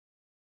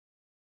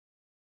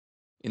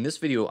In this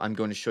video, I'm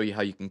going to show you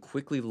how you can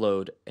quickly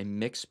load a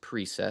mix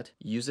preset,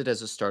 use it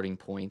as a starting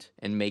point,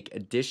 and make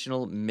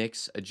additional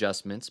mix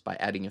adjustments by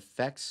adding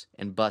effects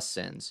and bus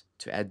sends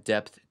to add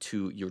depth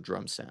to your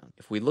drum sound.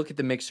 If we look at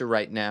the mixer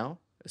right now,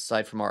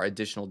 aside from our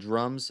additional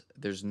drums,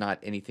 there's not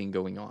anything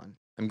going on.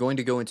 I'm going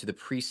to go into the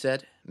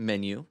preset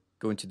menu,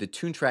 go into the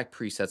Tune Track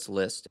presets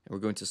list, and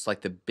we're going to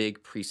select the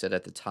big preset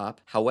at the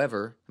top.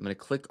 However, I'm going to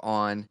click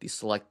on the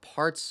select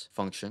parts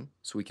function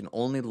so we can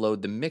only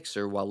load the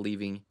mixer while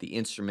leaving the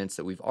instruments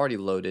that we've already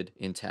loaded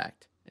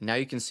intact. And now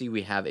you can see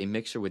we have a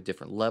mixer with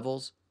different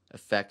levels,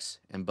 effects,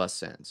 and bus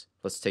sends.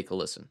 Let's take a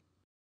listen.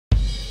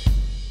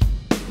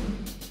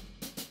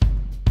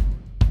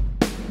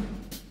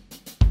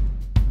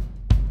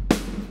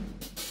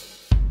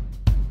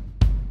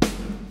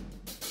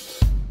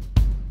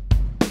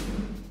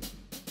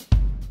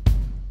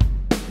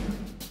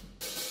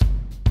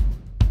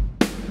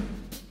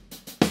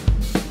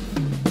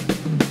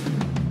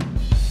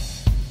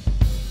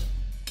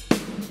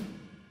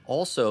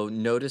 Also,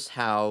 notice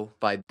how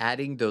by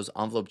adding those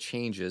envelope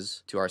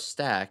changes to our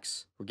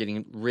stacks, we're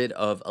getting rid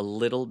of a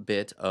little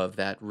bit of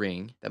that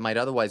ring that might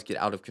otherwise get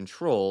out of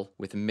control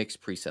with a mix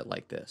preset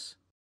like this.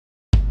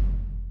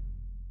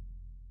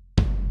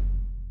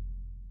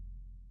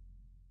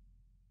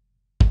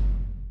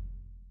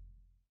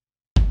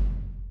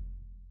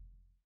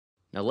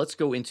 Now let's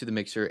go into the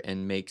mixer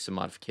and make some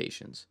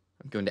modifications.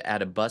 I'm going to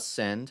add a bus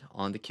send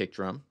on the kick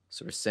drum.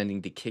 So we're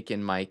sending the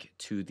kick-in mic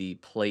to the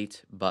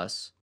plate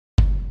bus.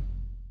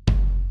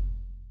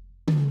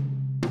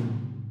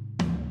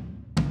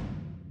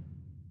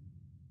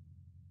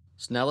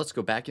 So now let's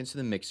go back into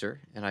the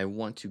mixer, and I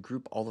want to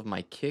group all of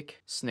my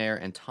kick, snare,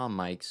 and tom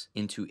mics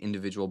into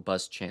individual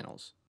bus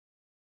channels.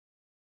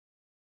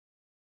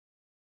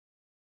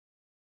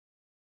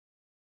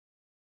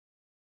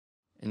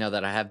 And now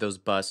that I have those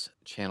bus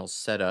channels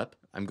set up,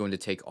 I'm going to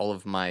take all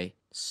of my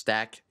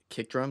stack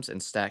kick drums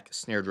and stack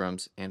snare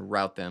drums and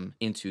route them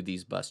into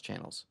these bus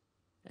channels.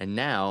 And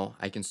now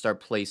I can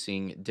start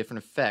placing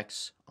different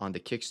effects on the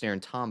kick, snare,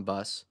 and tom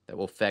bus that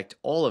will affect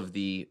all of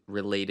the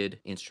related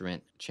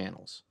instrument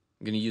channels.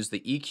 I'm going to use the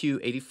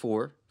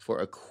EQ84 for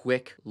a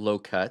quick low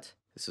cut.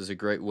 This is a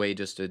great way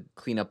just to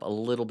clean up a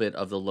little bit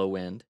of the low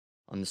end.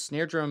 On the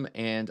snare drum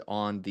and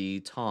on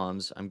the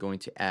toms, I'm going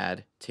to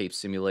add Tape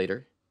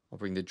Simulator. I'll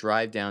bring the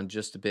drive down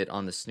just a bit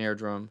on the snare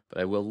drum, but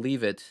I will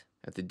leave it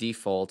at the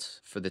default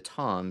for the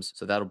toms,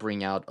 so that'll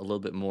bring out a little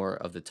bit more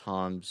of the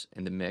toms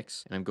in the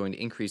mix. And I'm going to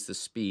increase the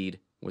speed,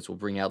 which will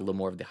bring out a little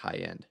more of the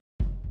high end.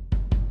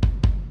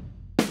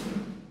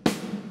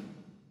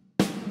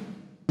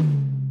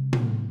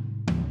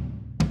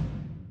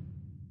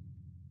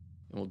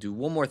 And we'll do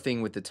one more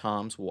thing with the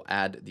toms. We'll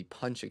add the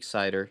punch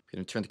exciter. I'm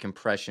going to turn the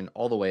compression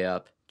all the way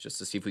up just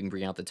to see if we can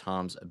bring out the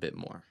toms a bit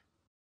more.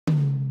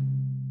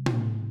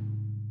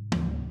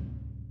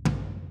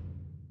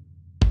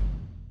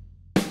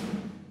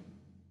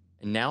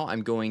 And now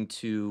I'm going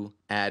to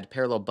add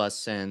parallel bus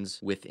sends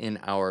within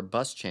our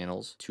bus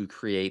channels to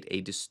create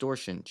a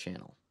distortion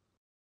channel.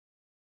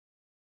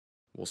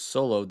 We'll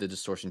solo the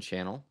distortion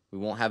channel. We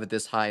won't have it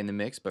this high in the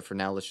mix, but for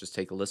now let's just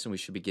take a listen. We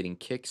should be getting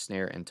kick,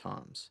 snare, and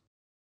toms.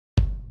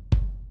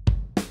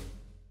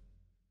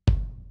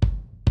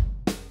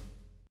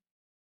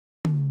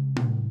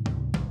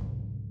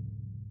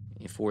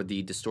 For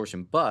the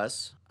distortion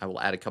bus, I will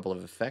add a couple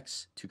of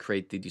effects to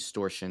create the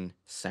distortion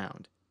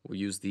sound. We'll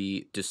use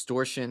the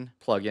distortion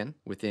plugin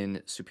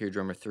within Superior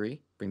Drummer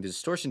 3. Bring the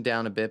distortion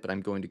down a bit, but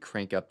I'm going to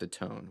crank up the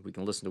tone. We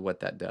can listen to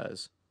what that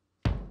does.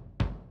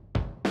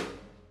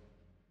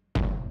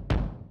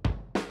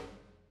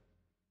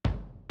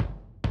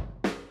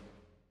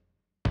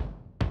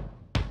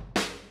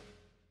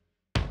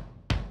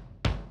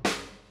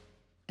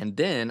 And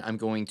then I'm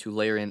going to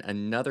layer in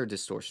another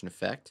distortion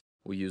effect.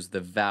 We'll use the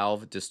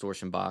valve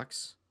distortion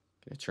box.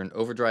 I'm going to turn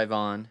overdrive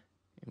on,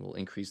 and we'll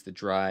increase the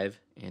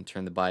drive and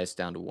turn the bias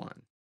down to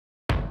 1.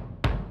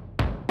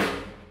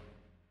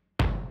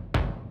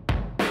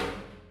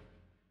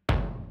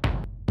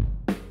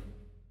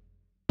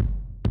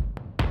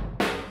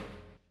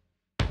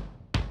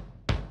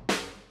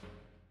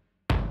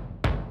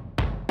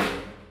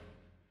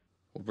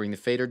 We'll bring the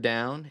fader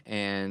down,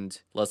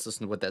 and let's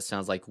listen to what that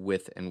sounds like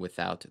with and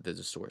without the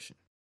distortion.